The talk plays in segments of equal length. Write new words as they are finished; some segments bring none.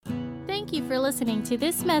Thank you for listening to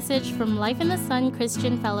this message from Life in the Sun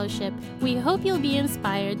Christian Fellowship. We hope you'll be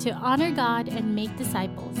inspired to honor God and make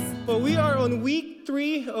disciples. Well, we are on week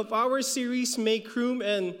 3 of our series, Make Room,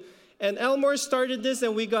 and Elmore started this,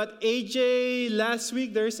 and we got AJ last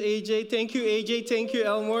week. There's AJ. Thank you, AJ. Thank you,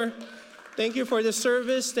 Elmore. Thank you for the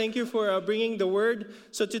service. Thank you for bringing the word.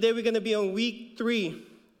 So today we're going to be on week 3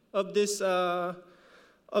 of this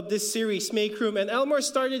series, Make Room. And Elmore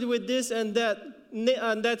started with this, and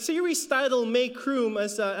that series title, Make Room,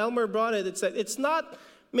 as Elmer brought it, it's not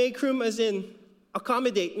make room as in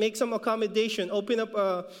accommodate, make some accommodation, open up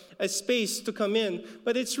a space to come in.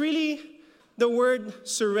 But it's really the word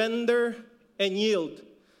surrender and yield.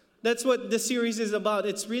 That's what the series is about.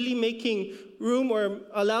 It's really making room or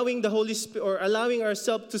allowing the Holy Spirit, or allowing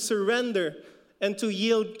ourselves to surrender and to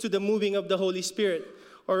yield to the moving of the Holy Spirit.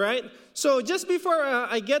 All right? So just before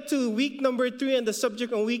I get to week number 3 and the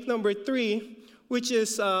subject on week number 3, which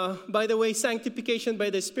is, by the way, sanctification by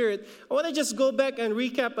the Spirit, I want to just go back and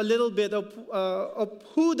recap a little bit of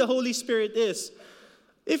who the Holy Spirit is.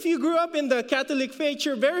 If you grew up in the Catholic faith,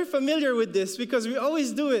 you're very familiar with this because we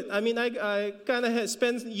always do it. I mean, I kind of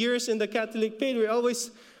spent years in the Catholic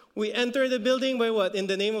faith. We enter the building by what? In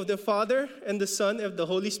the name of the Father and the Son and the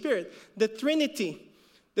Holy Spirit. The Trinity,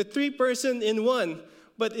 the 3-person in one.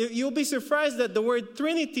 But you'll be surprised that the word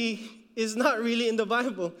Trinity is not really in the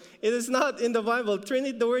Bible. It is not in the Bible.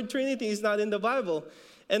 The word Trinity is not in the Bible.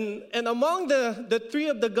 And among the 3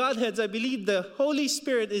 of the Godheads, I believe the Holy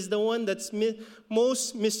Spirit is the one that's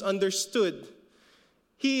most misunderstood.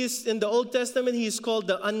 He is, in the Old Testament, he is called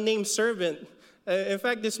the unnamed servant. In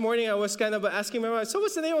fact, this morning I was kind of asking my wife, so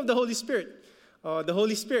what's the name of the Holy Spirit? The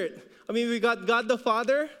Holy Spirit. I mean, we got God the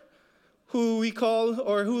Father, who we call,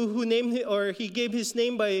 or who named, or he gave his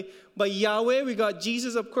name by Yahweh. We got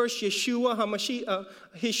Jesus, of course, Yeshua,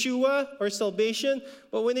 Yeshua, or salvation.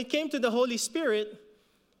 But when it came to the Holy Spirit,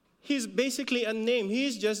 he's basically unnamed. He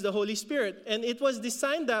is just the Holy Spirit. And it was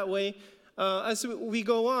designed that way as we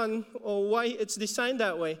go on, or why it's designed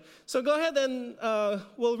that way. So go ahead and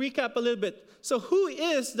we'll recap a little bit. So who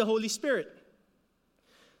is the Holy Spirit?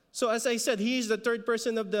 So as I said, he is the 3rd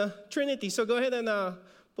person of the Trinity. So go ahead and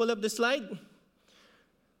pull up the slide.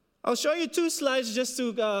 I'll show you 2 slides just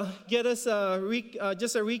to get us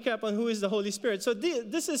just a recap on who is the Holy Spirit. So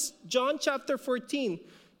this is John chapter 14.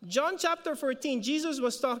 John chapter 14, Jesus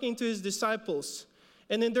was talking to his disciples.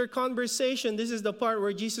 And in their conversation, this is the part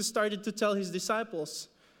where Jesus started to tell his disciples,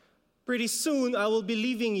 pretty soon I will be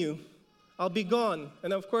leaving you. I'll be gone.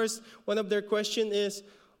 And of course, one of their questions is,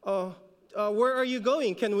 where are you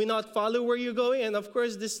going? Can we not follow where you're going? And of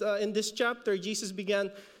course, in this chapter, Jesus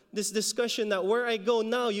began this discussion that where I go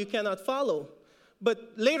now, you cannot follow.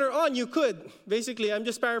 But later on, you could. Basically, I'm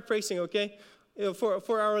just paraphrasing, okay,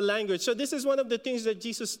 for our language. So this is one of the things that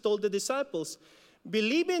Jesus told the disciples.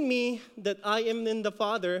 Believe in me that I am in the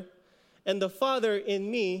Father and the Father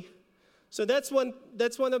in me. So that's one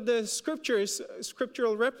of the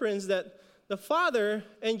scriptural reference that the Father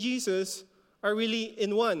and Jesus are really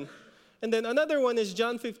in one. And then another one is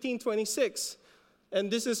John 15:26. And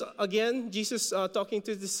this is, again, Jesus talking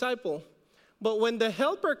to his disciple. But when the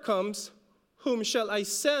Helper comes, whom I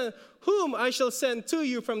shall send to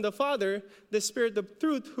you from the Father, the Spirit of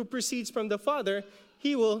truth who proceeds from the Father,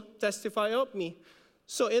 he will testify of me.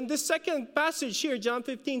 So in this second passage here, John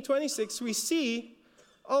 15:26, we see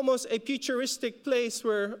almost a futuristic place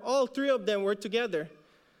where all 3 of them were together.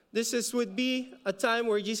 Would be a time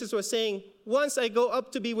where Jesus was saying, once I go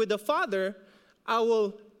up to be with the Father, I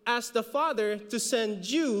will ask the Father to send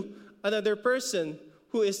you another person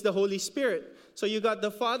who is the Holy Spirit. So you got the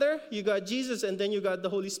Father, you got Jesus, and then you got the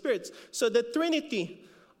Holy Spirit. So the Trinity,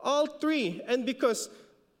 all 3. And because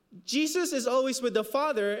Jesus is always with the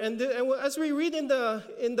Father, and as we read in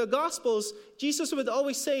the Gospels, Jesus would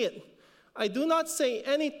always say it. I do not say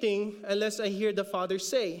anything unless I hear the Father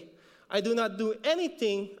say. I do not do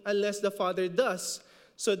anything unless the Father does.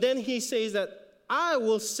 So then he says that I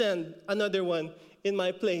will send another one in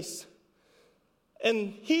my place.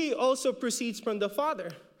 And he also proceeds from the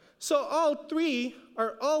Father. So all 3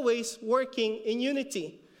 are always working in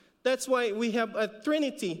unity. That's why we have a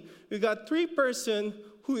Trinity. We got 3 persons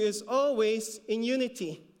who is always in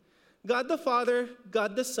unity. God the Father,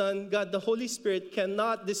 God the Son, God the Holy Spirit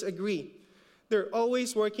cannot disagree. They're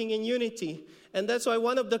always working in unity. And that's why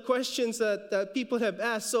one of the questions that people have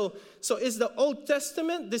asked, so is the Old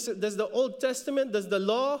Testament, does the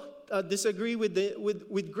law disagree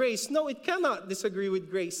with grace? No, it cannot disagree with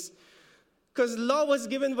grace. Because law was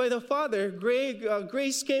given by the Father.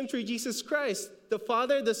 Grace came through Jesus Christ. The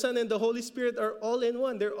Father, the Son, and the Holy Spirit are all in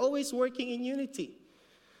one. They're always working in unity.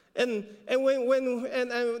 And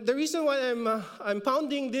the reason why I'm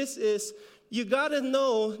pounding this is you got to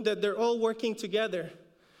know that they're all working together,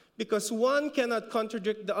 because one cannot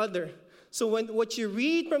contradict the other. So what you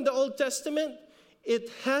read from the Old Testament, it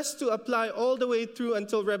has to apply all the way through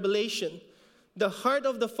until Revelation. The heart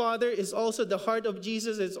of the Father is also the heart of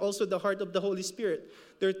Jesus. It's also the heart of the Holy Spirit.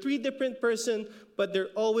 They're three different persons, but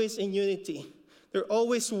they're always in unity. They're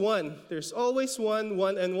always one. There's always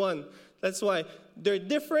one, and one. That's why they're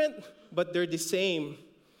different, but they're the same.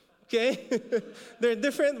 Okay? They're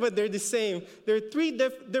different, but they're the same. They're three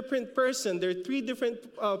different persons. They're three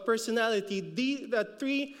different personality.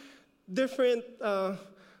 Three different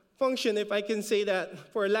function, if I can say that,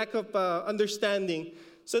 for lack of understanding.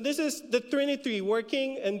 So this is the Trinity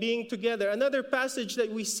working and being together. Another passage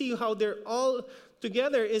that we see how they're all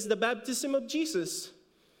together is the baptism of Jesus.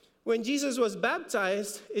 When Jesus was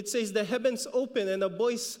baptized, it says the heavens opened and a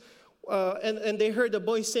voice, and they heard a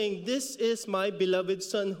voice saying, "This is my beloved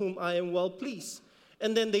Son whom I am well pleased."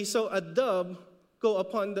 And then they saw a dove go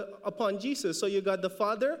upon Jesus. So you got the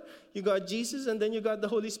Father, you got Jesus, and then you got the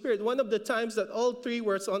Holy Spirit. One of the times that all three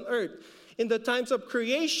were on earth. In the times of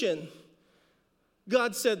creation,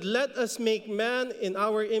 God said, "Let us make man in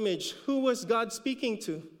our image." Who was God speaking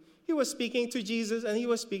to? He was speaking to Jesus, and he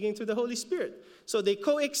was speaking to the Holy Spirit. So they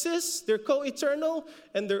coexist, they're co-eternal,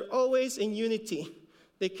 and they're always in unity.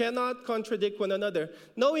 They cannot contradict one another.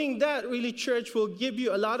 Knowing that, really, church, will give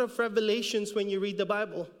you a lot of revelations when you read the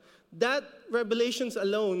Bible. That revelations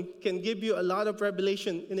alone can give you a lot of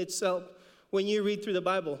revelation in itself when you read through the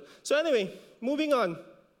Bible. So anyway, moving on.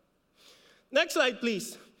 Next slide,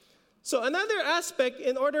 please. So another aspect,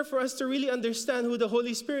 in order for us to really understand who the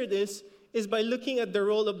Holy Spirit is by looking at the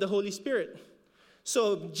role of the Holy Spirit.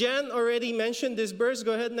 So Jan already mentioned this verse.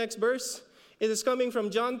 Go ahead, next verse. It is coming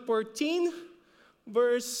from John 14,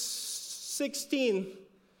 verse 16.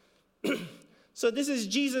 So this is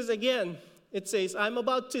Jesus again. It says, "I'm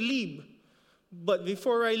about to leave, but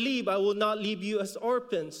before I leave, I will not leave you as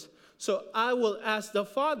orphans. So I will ask the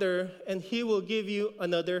Father, and he will give you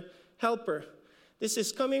another helper." This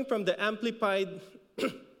is coming from the Amplified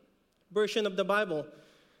version of the Bible.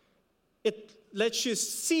 It lets you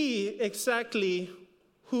see exactly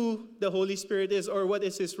who the Holy Spirit is or what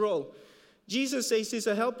is his role. Jesus says he's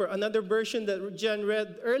a helper. Another version that Jan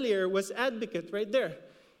read earlier was advocate right there.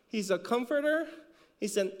 He's a comforter.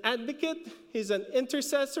 He's an advocate. He's an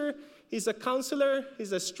intercessor. He's a counselor.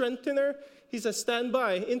 He's a strengthener. He's a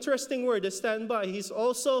standby. Interesting word, a standby. He's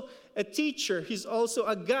also a teacher. He's also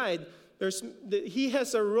a guide. He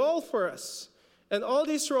has a role for us. And all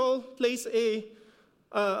this role plays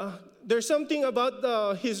there's something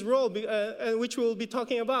about his role, which we'll be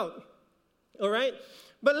talking about. All right?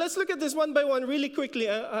 But let's look at this one by one really quickly.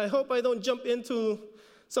 I hope I don't jump into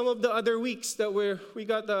some of the other weeks that we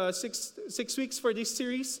got 6 weeks for this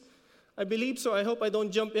series, I believe. So I hope I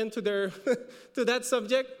don't jump into to that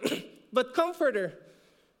subject. But comforter.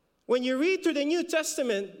 When you read through the New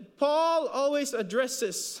Testament, Paul always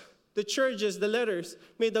addresses the churches, the letters.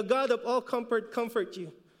 "May the God of all comfort comfort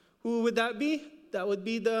you." Who would that be? That would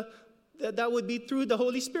be through the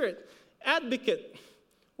Holy Spirit. Advocate.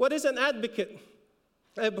 What is an advocate?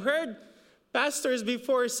 I've heard pastors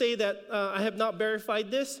before say that, I have not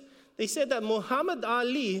verified this. They said that Muhammad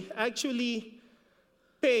Ali actually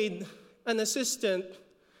paid an assistant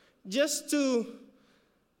just to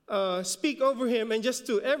speak over him, and just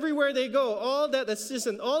to, everywhere they go, all that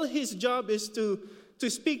assistant, all his job is to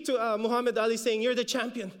speak to Muhammad Ali, saying, "You're the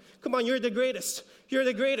champion. Come on, you're the greatest. You're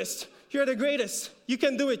the greatest. You're the greatest. You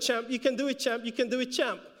can do it, champ. You can do it, champ. You can do it,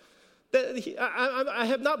 champ." I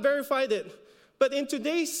have not verified it. But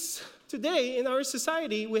today, in our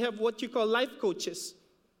society, we have what you call life coaches.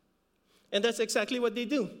 And that's exactly what they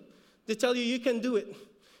do. They tell you, you can do it.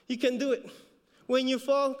 You can do it. When you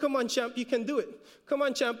fall, come on, champ, you can do it. Come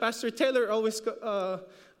on, champ. Pastor Taylor always,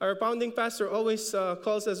 our founding pastor always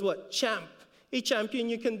calls us what? Champ. Hey, champion,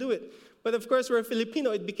 you can do it. But of course, we're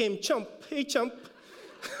Filipino, it became chump. Hey, chump.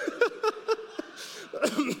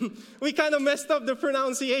 We kind of messed up the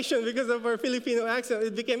pronunciation because of our Filipino accent.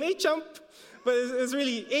 It became hey, chump. But it's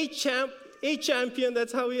really a champ, a champion.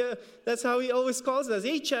 That's how he always calls us,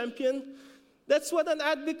 a champion. That's what an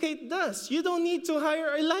advocate does. You don't need to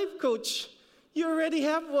hire a life coach. You already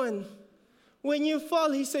have one. When you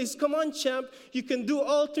fall, he says, "Come on, champ. You can do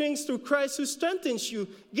all things through Christ who strengthens you.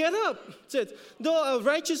 Get up." Said, "Though a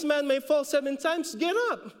righteous man may fall 7 times, get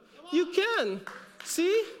up. You can."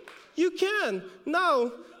 See? You can.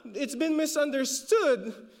 Now, it's been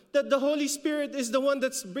misunderstood that the Holy Spirit is the one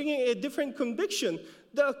that's bringing a different conviction.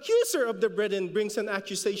 The accuser of the brethren brings an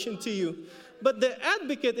accusation to you. But the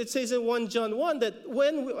advocate, it says in 1 John 1 that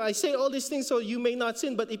when I say all these things so you may not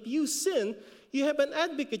sin, but if you sin, you have an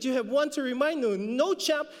advocate. You have one to remind you, no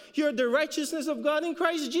chap, you're the righteousness of God in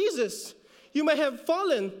Christ Jesus. You may have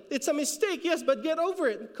fallen. It's a mistake, yes, but get over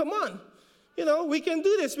it. Come on. We can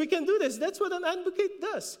do this. We can do this. That's what an advocate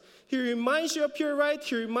does. He reminds you of your right.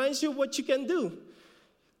 He reminds you of what you can do.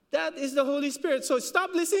 That is the Holy Spirit. So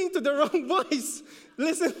stop listening to the wrong voice.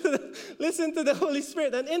 Listen to the Holy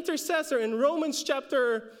Spirit. An intercessor in Romans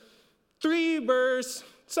chapter 3, verse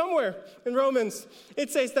somewhere in Romans, it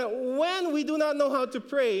says that when we do not know how to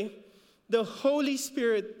pray, the Holy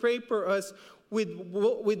Spirit pray for us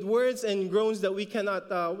with words and groans that we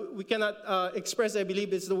cannot express. I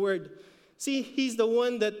believe is the word. See, He's the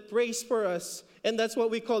one that prays for us, and that's what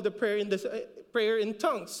we call the prayer in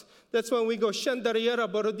tongues. That's when we go Shandariyara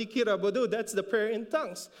Borodikira Bodu. That's the prayer in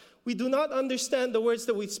tongues. We do not understand the words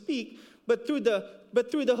that we speak, but through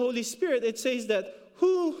the Holy Spirit, it says that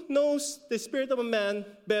who knows the spirit of a man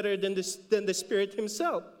better than the Spirit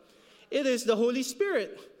Himself? It is the Holy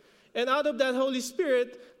Spirit. And out of that Holy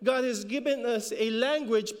Spirit, God has given us a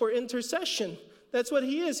language for intercession. That's what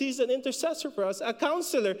He is. He's an intercessor for us, a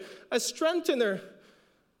counselor, a strengthener.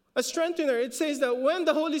 A strengthener. It says that when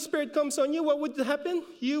the Holy Spirit comes on you, what would happen?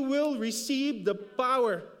 You will receive the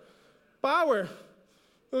power. Power.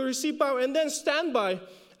 You'll receive power. And then standby.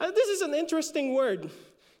 This is an interesting word.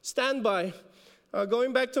 Standby.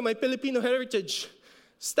 Going back to my Filipino heritage.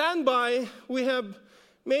 Standby, we have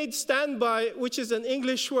made standby, which is an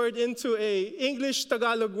English word, into a English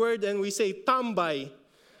Tagalog word, and we say tambay.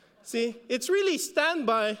 See, it's really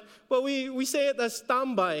standby, but we say it as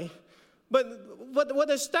tambay. But what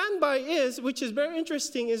a standby is, which is very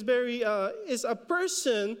interesting, is a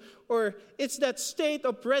person, or it's that state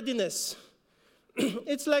of readiness.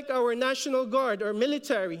 It's like our National Guard or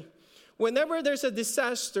military. Whenever there's a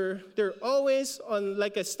disaster, they're always on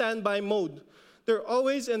like a standby mode. They're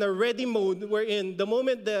always in a ready mode, wherein the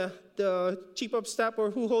moment the chief of staff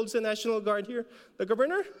or who holds the National Guard here, the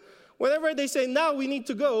governor, whenever they say, now we need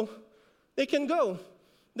to go, they can go.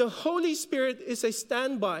 The Holy Spirit is a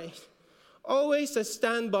standby. Always a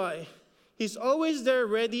standby. He's always there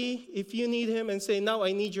ready if you need Him and say, now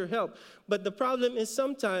I need your help. But the problem is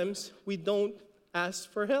sometimes we don't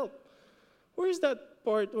ask for help. Where is that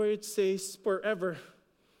part where it says forever?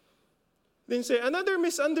 Then say, another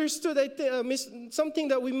misunderstood, something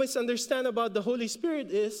that we misunderstand about the Holy Spirit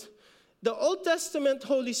is the Old Testament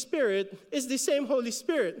Holy Spirit is the same Holy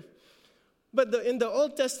Spirit. But in the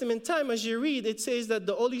Old Testament time, as you read, it says that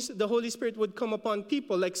the Holy Spirit would come upon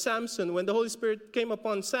people like Samson. When the Holy Spirit came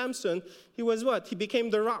upon Samson, he was what? He became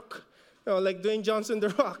the rock. Like Dwayne Johnson, the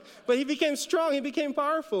rock. But he became strong, he became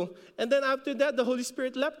powerful. And then after that, the Holy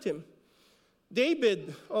Spirit left him.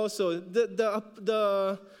 David also,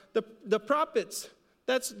 the prophets,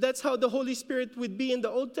 that's how the Holy Spirit would be in the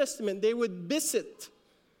Old Testament. They would visit.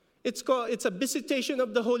 It's a visitation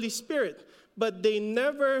of the Holy Spirit. But they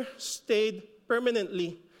never stayed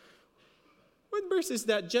permanently. What verse is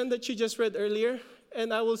that, Jen, that you just read earlier?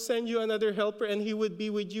 And I will send you another helper, and he would be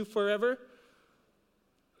with you forever.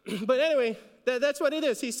 But anyway, that's what it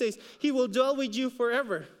is. He says, He will dwell with you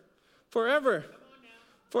forever. Forever.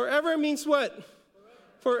 Forever means what?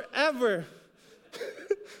 Forever.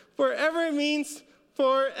 Forever means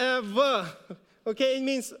forever. Okay, it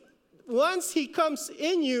means once He comes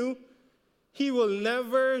in you, He will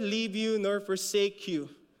never leave you nor forsake you.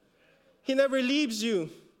 He never leaves you.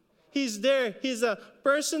 He's there. He's a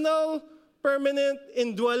personal, permanent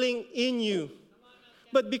indwelling in you.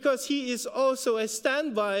 But because He is also a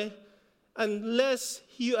standby, unless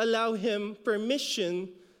you allow Him permission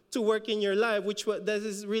to work in your life, that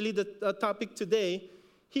is really the topic today,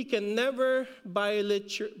 He can never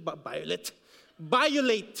violate.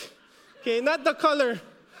 Okay, not the color.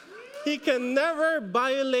 He can never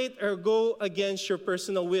violate or go against your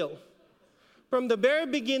personal will. From the very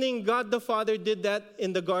beginning, God the Father did that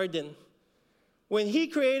in the garden. When He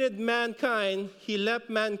created mankind, He left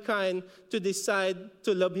mankind to decide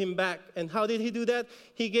to love Him back. And how did He do that?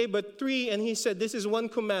 He gave a tree and He said, this is one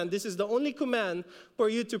command. This is the only command for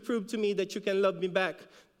you to prove to me that you can love me back.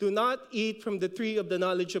 Do not eat from the tree of the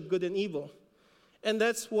knowledge of good and evil. And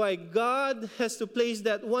that's why God has to place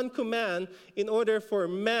that one command in order for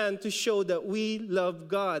man to show that we love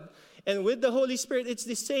God. And with the Holy Spirit, it's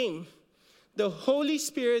the same. The Holy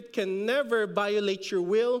Spirit can never violate your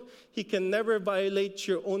will. He can never violate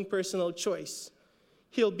your own personal choice.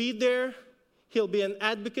 He'll be there. He'll be an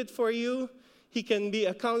advocate for you. He can be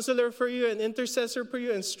a counselor for you, an intercessor for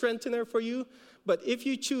you, and strengthener for you. But if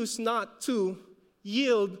you choose not to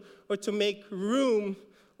yield or to make room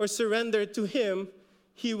or surrender to Him,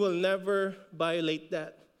 he will never violate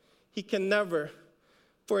that. He can never.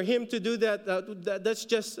 For him to do that, that's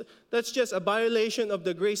just a violation of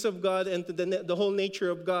the grace of God and to the whole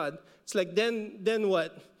nature of God. It's like, then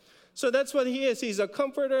what? So that's what he is. He's a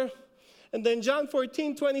comforter. And then John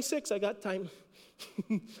 14:26, I got time.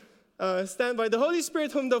 Stand by. The Holy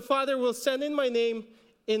Spirit whom the Father will send in my name,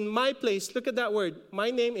 in my place. Look at that word.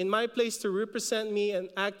 My name, in my place, to represent me and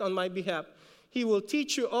act on my behalf. He will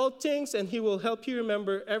teach you all things, and he will help you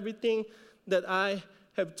remember everything that I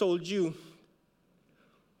have told you.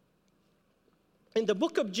 In the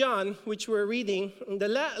book of John, which we're reading, in the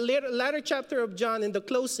latter chapter of John, in the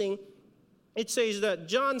closing, it says that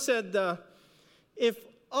John said, if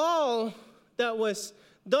all that was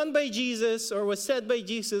done by Jesus or was said by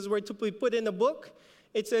Jesus were to be put in a book,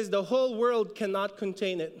 it says the whole world cannot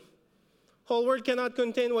contain it. Whole world cannot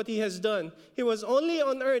contain what he has done. He was only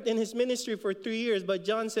on earth in his ministry for 3 years, but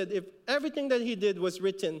John said if everything that he did was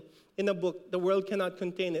written in a book, the world cannot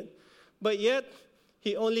contain it. But yet,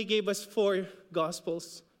 he only gave us 4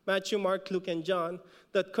 Gospels, Matthew, Mark, Luke, and John,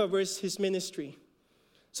 that covers his ministry.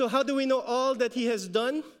 So how do we know all that he has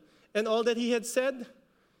done and all that he had said?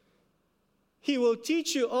 He will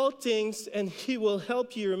teach you all things, and he will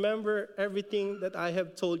help you remember everything that I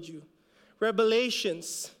have told you.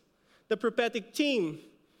 Revelations, the prophetic theme.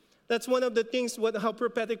 That's one of the things, how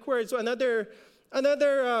prophetic words. So another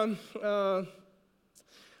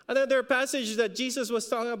passage that Jesus was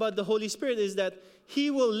talking about the Holy Spirit is that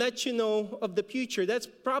he will let you know of the future. That's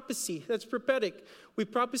prophecy. That's prophetic. We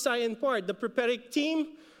prophesy in part. The prophetic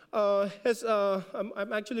theme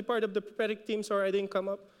I'm actually part of the prophetic team. Sorry, I didn't come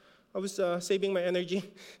up. I was saving my energy.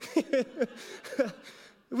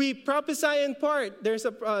 We prophesy in part. There's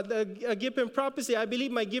a gift in prophecy. I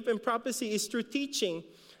believe my gift in prophecy is through teaching.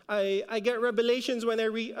 I get revelations when I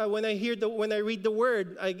read the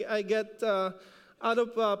word. I get out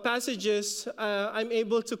of passages. I'm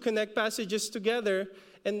able to connect passages together,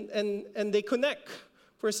 and they connect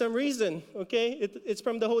for some reason. Okay, it's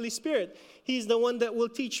from the Holy Spirit. He's the one that will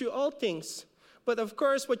teach you all things. But of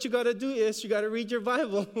course, what you got to do is you got to read your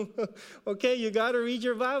Bible. Okay, you got to read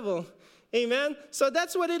your Bible. Amen? So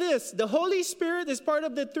that's what it is. The Holy Spirit is part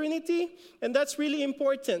of the Trinity, and that's really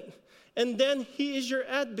important. And then he is your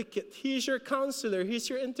advocate. He is your counselor. He's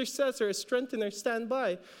your intercessor, strengthener, stand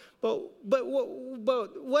by. But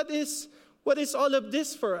what is all of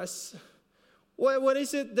this for us? What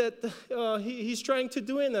is it that he's trying to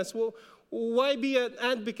do in us? Well, why be an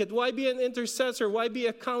advocate? Why be an intercessor? Why be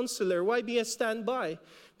a counselor? Why be a standby?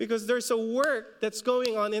 Because there's a work that's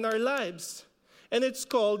going on in our lives, and it's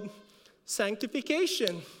called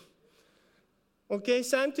sanctification. Okay,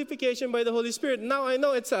 sanctification by the Holy Spirit. Now I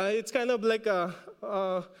know it's kind of like a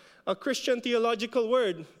Christian theological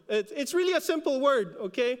word. It's really a simple word.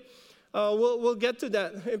 Okay, we'll get to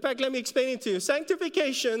that. In fact, let me explain it to you.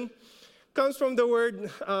 Sanctification comes from the word.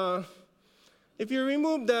 If you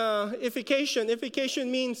remove the ification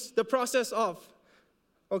means the process of.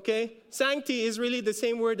 Okay? Sancti is really the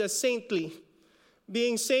same word as saintly.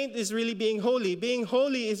 Being saint is really being holy. Being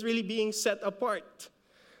holy is really being set apart.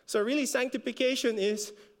 So really sanctification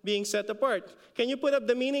is being set apart. Can you put up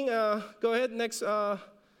the meaning? Go ahead, next.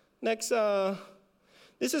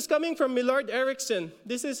 This is coming from Millard Erickson.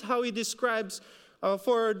 This is how he describes,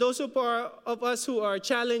 for those of us who are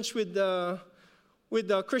challenged with the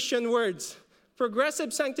Christian words.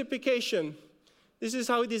 Progressive sanctification, this is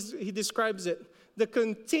how he describes it. The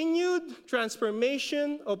continued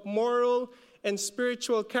transformation of moral and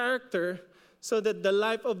spiritual character so that the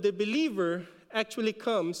life of the believer actually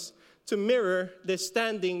comes to mirror the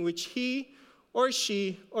standing which he or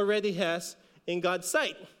she already has in God's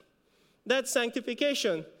sight. That's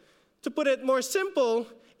sanctification. To put it more simple,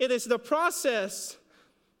 it is the process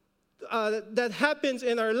that happens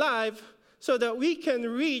in our life so that we can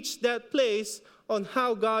reach that place on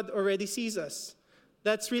how God already sees us.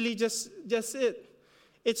 That's really just it.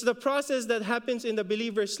 It's the process that happens in the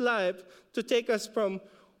believer's life to take us from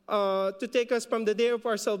the day of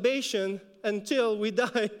our salvation until we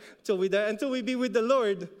die, until we be with the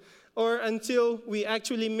Lord, or until we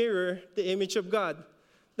actually mirror the image of God.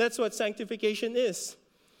 That's what sanctification is.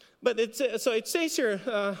 But it says here,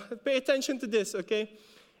 pay attention to this, okay?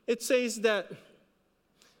 It says that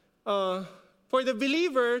for the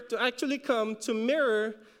believer to actually come to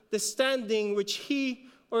mirror the standing which he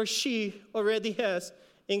or she already has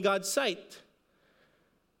in God's sight.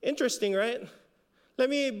 Interesting, right? Let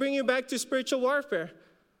me bring you back to spiritual warfare.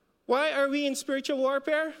 Why are we in spiritual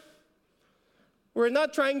warfare? We're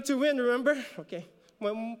not trying to win, remember? Okay.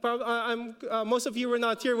 Most of you were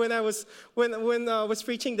not here when I was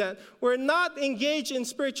preaching that. We're not engaged in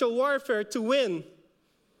spiritual warfare to win.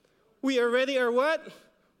 we already are what?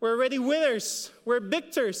 We're already winners. We're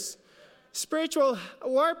victors. Spiritual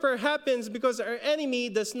warfare happens because our enemy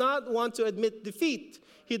does not want to admit defeat.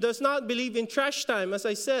 He does not believe in trash time, as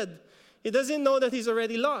I said. He doesn't know that he's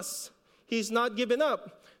already lost. He's not given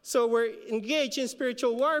up. So we're engaged in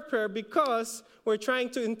spiritual warfare because we're trying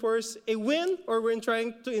to enforce a win or we're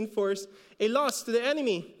trying to enforce a loss to the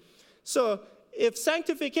enemy. So if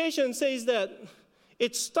sanctification says that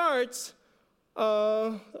it starts, he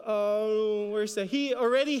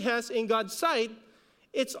already has in God's sight,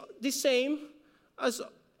 it's the same as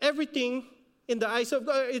everything in the eyes of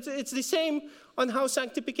God. It's the same on how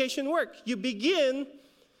sanctification works. You begin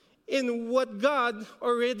in what God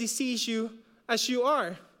already sees you as you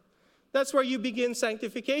are. That's where you begin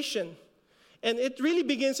sanctification. And it really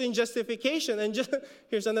begins in justification. And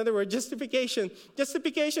here's another word, justification.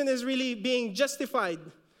 Justification is really being justified.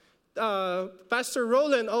 Pastor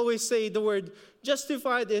Roland always say the word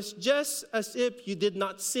justified is just as if you did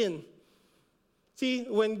not sin. See,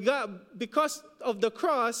 when God, because of the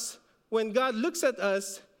cross, when God looks at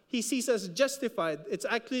us, he sees us justified. It's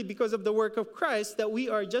actually because of the work of Christ that we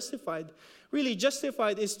are justified. Really,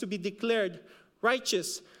 justified is to be declared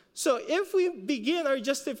righteous. So if we begin our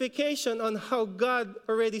justification on how God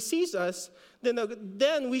already sees us,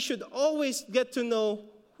 then we should always get to know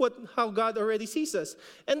how God already sees us.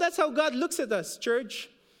 And that's how God looks at us, church.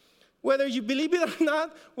 Whether you believe it or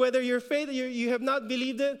not, whether you have not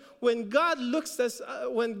believed it, when God looks at us,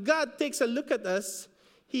 when God takes a look at us,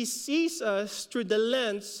 he sees us through the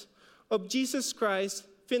lens of Jesus Christ's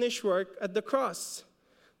finished work at the cross.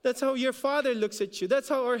 That's how your Father looks at you. That's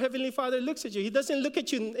how our Heavenly Father looks at you. He doesn't look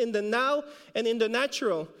at you in the now and in the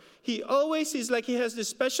natural. He always is like he has this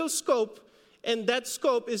special scope, and that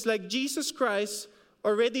scope is like Jesus Christ's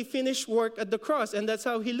already finished work at the cross, and that's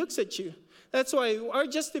how he looks at you. That's why our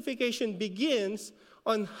justification begins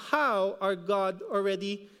on how our God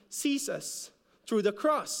already sees us, through the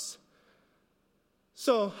cross.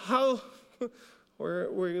 So how,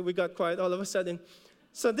 we got quiet all of a sudden.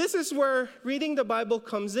 So this is where reading the Bible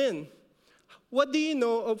comes in. What do you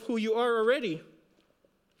know of who you are already?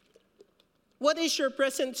 What is your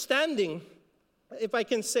present standing, if I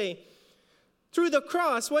can say? Through the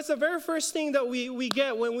cross, what's the very first thing that we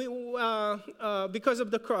get when because of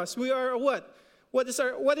the cross? We are what? What is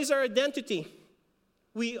our identity?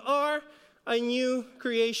 We are a new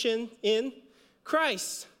creation in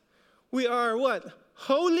Christ. We are what?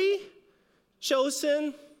 Holy,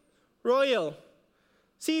 chosen, royal.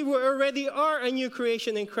 See, we already are a new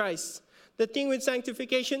creation in Christ. The thing with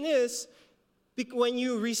sanctification is, when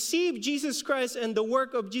you receive Jesus Christ and the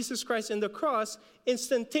work of Jesus Christ in the cross,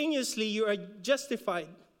 instantaneously you are justified.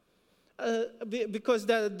 Because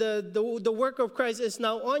the work of Christ is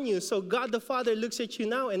now on you. So God the Father looks at you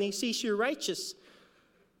now and he sees you righteous.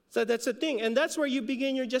 So that's the thing. And that's where you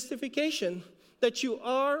begin your justification. That you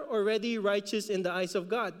are already righteous in the eyes of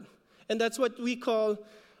God. And that's what we call,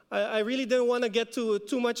 I really didn't want to get to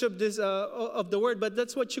too much of this, of the word, but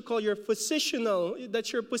that's what you call your positional,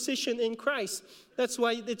 that's your position in Christ. That's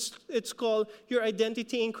why it's called your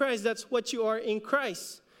identity in Christ. That's what you are in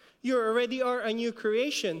Christ. You already are a new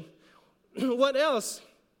creation. What else?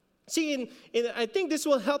 See, I think this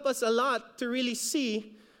will help us a lot to really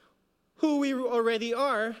see who we already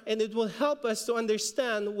are, and it will help us to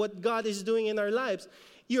understand what God is doing in our lives.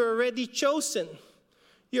 You're already chosen.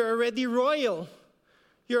 You're already royal.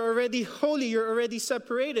 You're already holy. You're already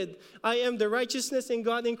separated. I am the righteousness in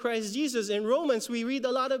God in Christ Jesus. In Romans, we read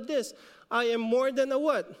a lot of this. I am more than a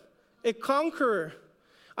what? A conqueror.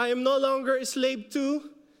 I am no longer a slave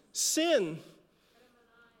to sin.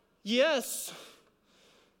 Yes.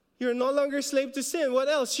 You're no longer a slave to sin. What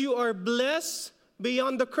else? You are blessed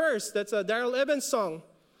beyond the curse. That's a Daryl Evans song.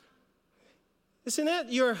 Isn't it?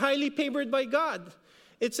 You're highly favored by God.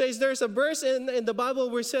 It says there's a verse in the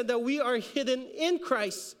Bible where it said that we are hidden in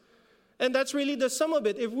Christ. And that's really the sum of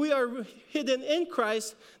it. If we are hidden in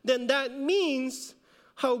Christ, then that means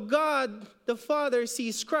how God the Father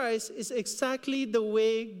sees Christ is exactly the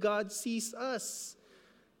way God sees us.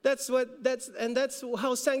 That's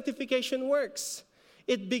how sanctification works.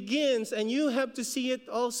 It begins, and you have to see it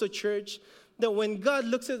also, church, that when God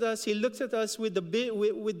looks at us, he looks at us with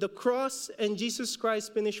the cross and Jesus Christ's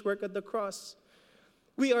finished work at the cross.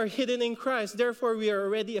 We are hidden in Christ. Therefore, we are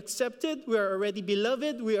already accepted. We are already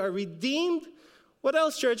beloved. We are redeemed. What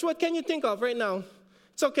else, church? What can you think of right now?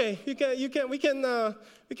 It's okay. We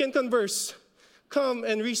can converse. Come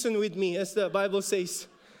and reason with me, as the Bible says.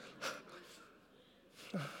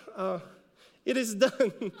 It is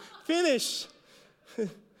done. Finish.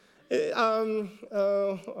 There's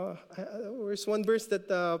one verse that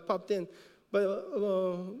popped in. But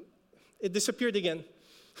it disappeared again.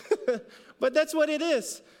 But that's what it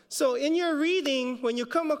is. So in your reading, when you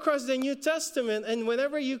come across the New Testament, and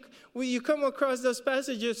whenever you come across those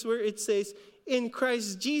passages where it says, in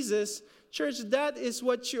Christ Jesus, church, that is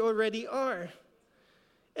what you already are.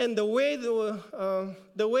 And the way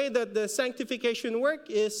that the sanctification work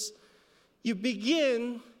is, you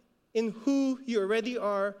begin in who you already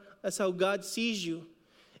are as how God sees you.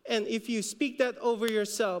 And if you speak that over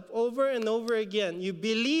yourself over and over again, you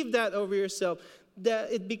believe that over yourself,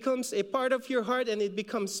 that it becomes a part of your heart and it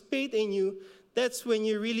becomes faith in you, that's when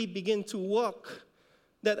you really begin to walk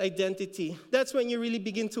that identity. That's when you really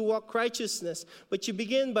begin to walk righteousness. But you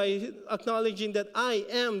begin by acknowledging that I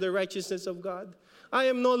am the righteousness of God. I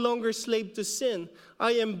am no longer slave to sin.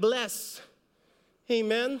 I am blessed.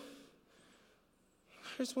 Amen.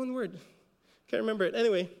 There's one word. Can't remember it.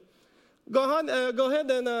 Anyway, go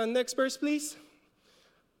ahead and next verse, please.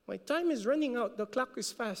 My time is running out. The clock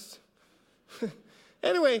is fast.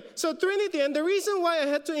 Anyway, so Trinity, and the reason why I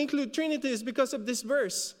had to include Trinity is because of this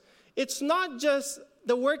verse. It's not just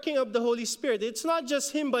the working of the Holy Spirit. It's not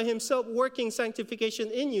just Him by Himself working sanctification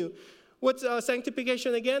in you. What's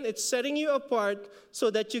sanctification again? It's setting you apart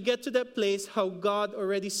so that you get to that place how God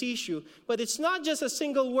already sees you. But it's not just a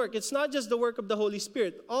single work. It's not just the work of the Holy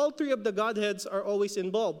Spirit. All three of the Godheads are always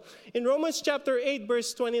involved. In Romans chapter 8,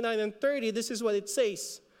 verse 29 and 30, this is what it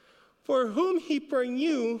says. For whom He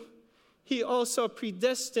foreknew, He also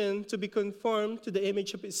predestined to be conformed to the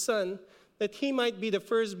image of His Son, that He might be the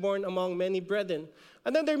firstborn among many brethren.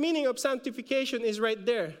 Another meaning of sanctification is right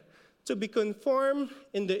there. To be conformed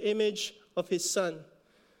in the image of His Son.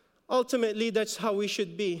 Ultimately, that's how we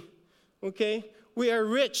should be. Okay? We are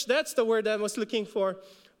rich. That's the word I was looking for.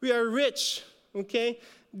 We are rich. Okay?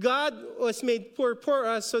 God was made poor for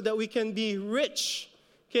us so that we can be rich.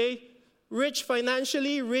 Okay? Rich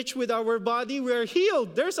financially, rich with our body. We are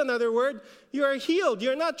healed. There's another word. You are healed.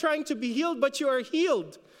 You're not trying to be healed, but you are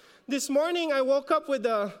healed. This morning, I woke up with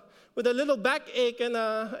a little backache, and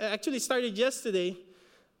actually started yesterday.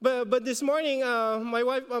 But this morning, my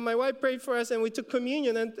wife prayed for us, and we took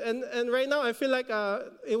communion. And right now, I feel like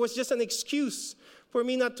it was just an excuse for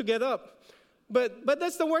me not to get up. But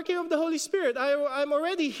that's the working of the Holy Spirit. I'm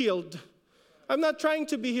already healed. I'm not trying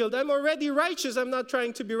to be healed. I'm already righteous. I'm not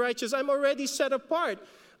trying to be righteous. I'm already set apart.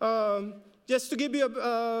 Just to give you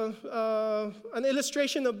an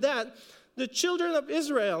illustration of that, the children of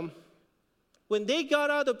Israel, when they got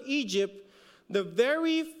out of Egypt, the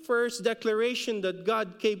very first declaration that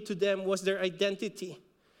God gave to them was their identity.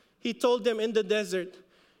 He told them in the desert,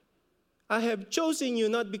 I have chosen you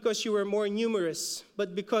not because you were more numerous,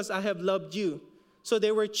 but because I have loved you. So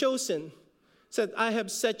they were chosen. He said, I have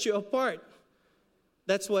set you apart.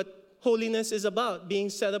 That's what holiness is about, being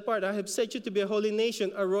set apart. I have set you to be a holy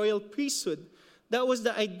nation, a royal priesthood. That was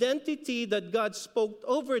the identity that God spoke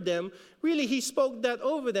over them. Really, He spoke that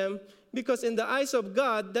over them because in the eyes of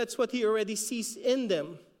God, that's what He already sees in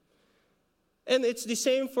them. And it's the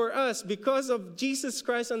same for us. Because of Jesus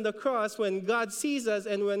Christ on the cross, when God sees us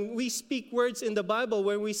and when we speak words in the Bible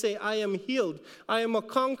where we say, I am healed, I am a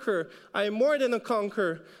conqueror, I am more than a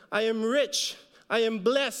conqueror, I am rich, I am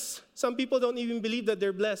blessed. Some people don't even believe that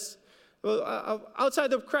they're blessed. Well,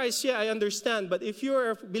 outside of Christ, yeah, I understand. But if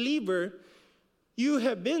you're a believer, you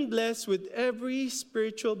have been blessed with every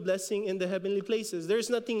spiritual blessing in the heavenly places. There's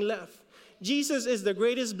nothing left. Jesus is the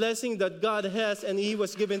greatest blessing that God has, and He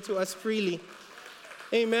was given to us freely.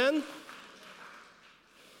 Amen?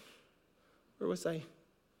 Where was I?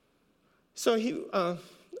 So,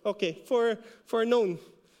 for known.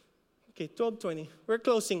 Okay, 12:20. We're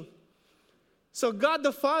closing. So God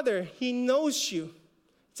the Father, He knows you.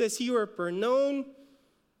 It says you are foreknown.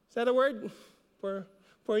 Is that a word?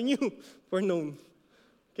 Foreknew. Foreknown.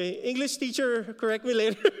 Okay, English teacher, correct me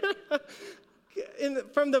later.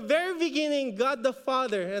 From the very beginning, God the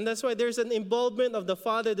Father, and that's why there's an involvement of the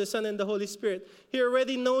Father, the Son, and the Holy Spirit. He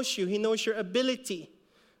already knows you. He knows your ability.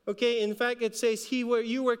 Okay, in fact, it says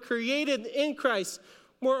you were created in Christ.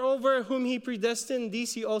 Moreover, whom He predestined,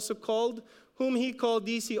 these He also called. Whom He called,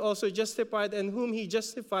 these He also justified. And whom He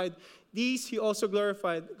justified, these He also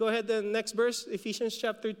glorified. Go ahead, the next verse, Ephesians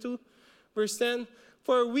chapter 2, verse 10.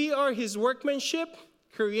 For we are His workmanship,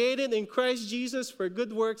 created in Christ Jesus for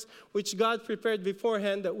good works, which God prepared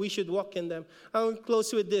beforehand that we should walk in them. I'll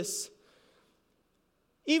close with this.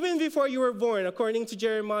 Even before you were born, according to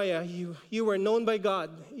Jeremiah, you were known by God.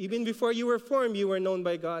 Even before you were formed, you were known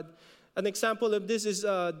by God. An example of this is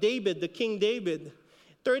David, the King David.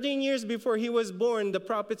 13 years before he was born, the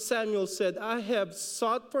prophet Samuel said, I have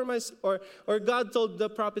sought for myself, or God told the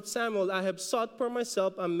prophet Samuel, I have sought for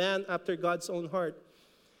myself a man after God's own heart.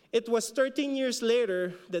 It was 13 years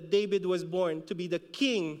later that David was born to be the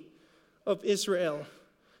king of Israel.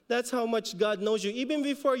 That's how much God knows you. Even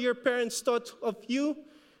before your parents thought of you,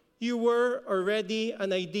 you were already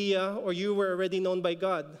an idea, or you were already known by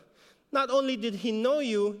God. Not only did he know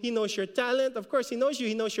you, he knows your talent. Of course, he knows you.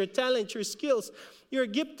 He knows your talent, your skills, your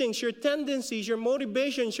giftings, your tendencies, your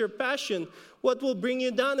motivations, your passion, what will bring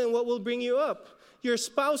you down and what will bring you up. Your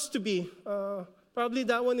spouse to be. Probably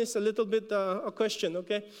that one is a little bit a question,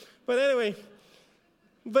 okay? But anyway,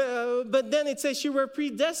 but then it says you were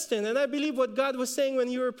predestined. And I believe what God was saying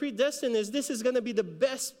when you were predestined is this is going to be the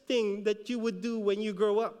best thing that you would do when you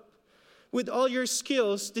grow up. With all your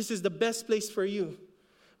skills, this is the best place for you.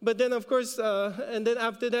 But then, of course, and then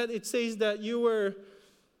after that, it says that you were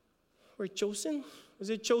chosen. Was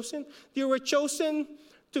it chosen? You were chosen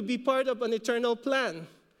to be part of an eternal plan.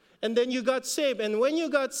 And then you got saved. And when you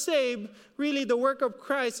got saved, really the work of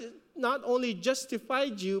Christ not only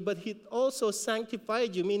justified you, but he also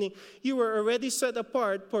sanctified you, meaning you were already set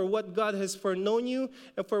apart for what God has foreknown you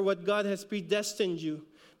and for what God has predestined you.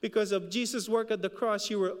 Because of Jesus' work at the cross,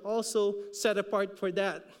 you were also set apart for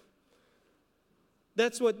that.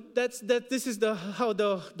 This is how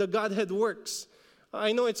the Godhead works.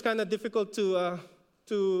 I know it's kind of difficult to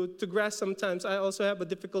grasp sometimes. I also have a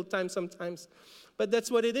difficult time sometimes. But that's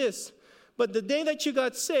what it is. But the day that you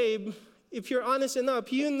got saved, if you're honest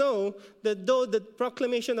enough, you know that though the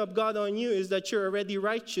proclamation of God on you is that you're already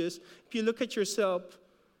righteous, if you look at yourself,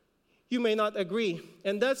 you may not agree.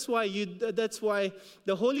 And that's why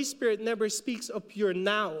the Holy Spirit never speaks of your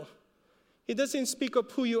now. He doesn't speak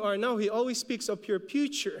of who you are now. He always speaks of your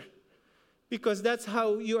future. Because that's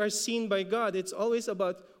how you are seen by God. It's always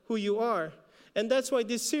about who you are. And that's why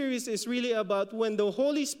this series is really about when the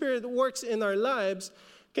Holy Spirit works in our lives.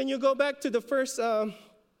 Can you go back to the first, the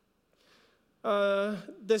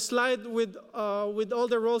slide with all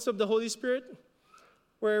the roles of the Holy Spirit?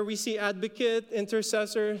 Where we see advocate,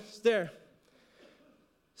 intercessor, there.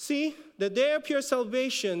 See, the day of your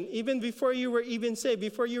salvation, even before you were even saved,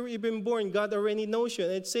 before you were even born, God already knows you.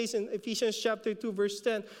 And it says in Ephesians chapter 2, verse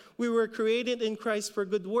 10, we were created in Christ for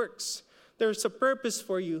good works. There's a purpose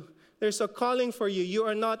for you. There's a calling for you. You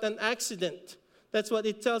are not an accident. That's what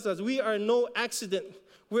it tells us. We are no accident.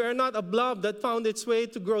 We are not a blob that found its way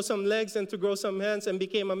to grow some legs and to grow some hands and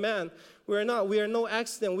became a man. We are not. We are no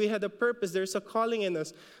accident. We had a purpose. There's a calling in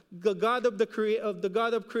us. The God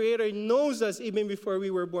of Creator knows us even before we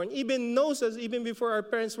were born. Even knows us even before our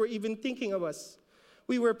parents were even thinking of us.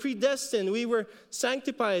 We were predestined. We were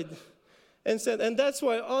sanctified. And that's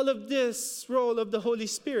why all of this role of the Holy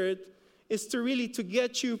Spirit is to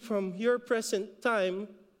get you from your present time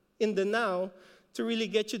in the now to really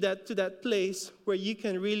get you to that place where you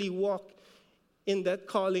can really walk in that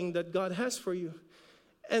calling that God has for you.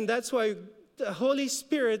 And that's why the Holy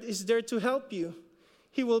Spirit is there to help you.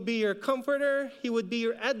 He will be your comforter. He would be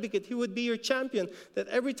your advocate. He would be your champion. That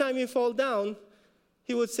every time you fall down,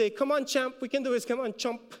 he would say, come on, champ, we can do this. Come on,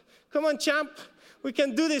 chump. Come on, champ, we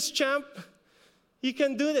can do this, champ. You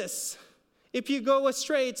can do this. If you go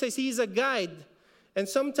astray, it says he's a guide. And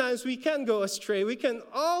sometimes we can go astray. We can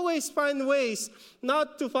always find ways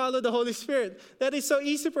not to follow the Holy Spirit. That is so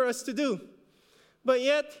easy for us to do. But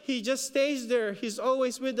yet, he just stays there. He's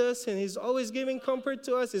always with us, and he's always giving comfort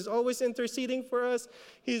to us. He's always interceding for us.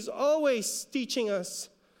 He's always teaching us.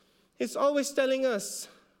 He's always telling us.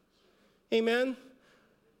 Amen?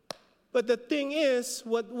 But the thing is,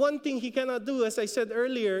 one thing he cannot do, as I said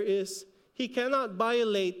earlier, is he cannot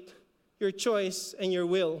violate your choice and your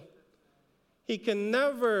will. He can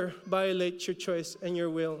never violate your choice and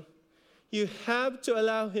your will. You have to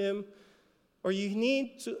allow him, or you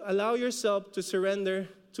need to allow yourself to surrender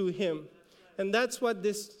to him. And that's what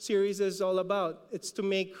this series is all about. It's to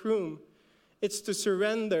make room. It's to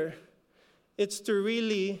surrender. It's to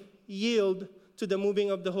really yield to the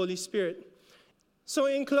moving of the Holy Spirit. So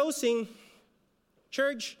in closing,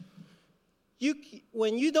 church,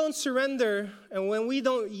 when you don't surrender and when we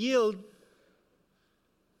don't yield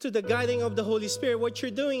to the guiding of the Holy Spirit, what you're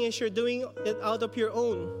doing is you're doing it out of your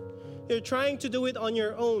own. You're trying to do it on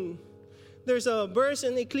your own. There's a verse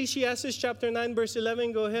in Ecclesiastes chapter 9, verse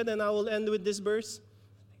 11. Go ahead, and I will end with this verse.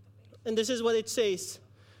 And this is what it says.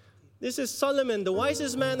 This is Solomon, the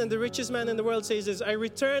wisest man and the richest man in the world, says this: I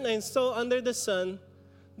return and saw under the sun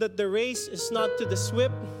that the race is not to the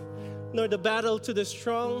swift, nor the battle to the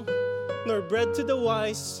strong, nor bread to the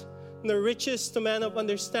wise, nor riches to man of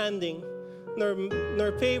understanding,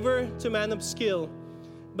 nor favor to man of skill,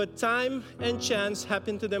 but time and chance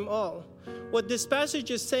happen to them all. What this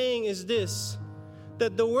passage is saying is this,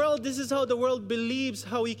 that this is how the world believes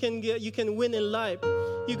how you can win in life.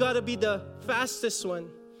 You got to be the fastest one.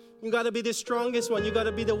 You got to be the strongest one. You got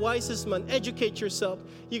to be the wisest one. Educate yourself.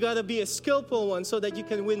 You got to be a skillful one so that you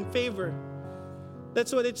can win favor.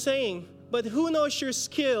 That's what it's saying. But who knows your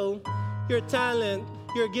skill, your talent,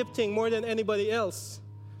 your gifting more than anybody else?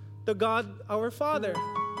 The God, our Father.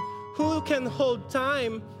 Who can hold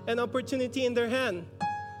time and opportunity in their hand?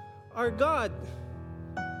 Our God.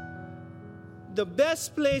 The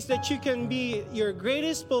best place that you can be your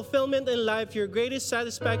greatest fulfillment in life, your greatest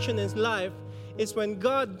satisfaction in life, is when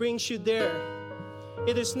God brings you there.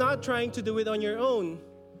 It is not trying to do it on your own.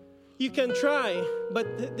 You can try,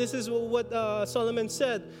 but this is what Solomon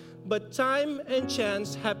said. But time and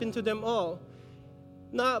chance happen to them all.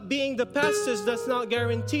 Not being the fastest does not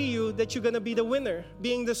guarantee you that you're going to be the winner.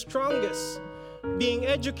 Being the strongest, being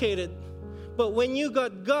educated. But when you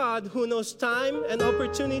got God who knows time and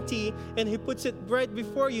opportunity, and He puts it right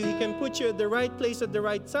before you, He can put you at the right place at the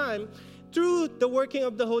right time. Through the working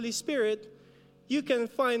of the Holy Spirit, you can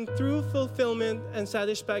find true fulfillment and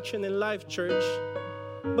satisfaction in life, church.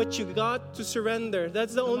 But you got to surrender.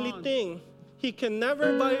 That's the only thing. He can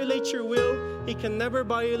never violate your will. He can never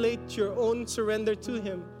violate your own surrender to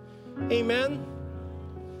Him. Amen?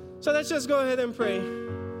 So let's just go ahead and pray.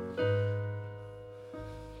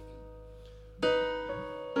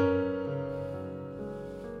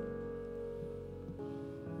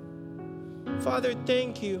 Father,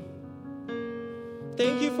 thank you.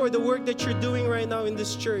 Thank you for the work that you're doing right now in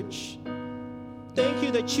this church. Thank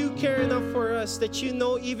you that you care enough for us, that you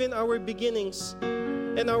know even our beginnings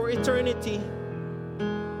and our eternity.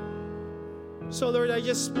 So, Lord, I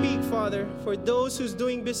just speak, Father, for those who's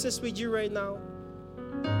doing business with you right now.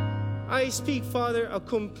 I speak, Father, a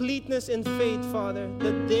completeness in faith, Father,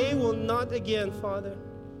 that they will not again, Father,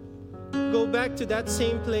 go back to that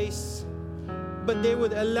same place, but they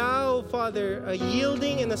would allow, Father, a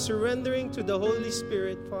yielding and a surrendering to the Holy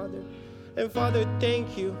Spirit, Father. And, Father,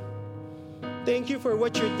 thank you. Thank you for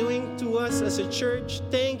what you're doing to us as a church.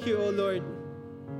 Thank you, O Lord,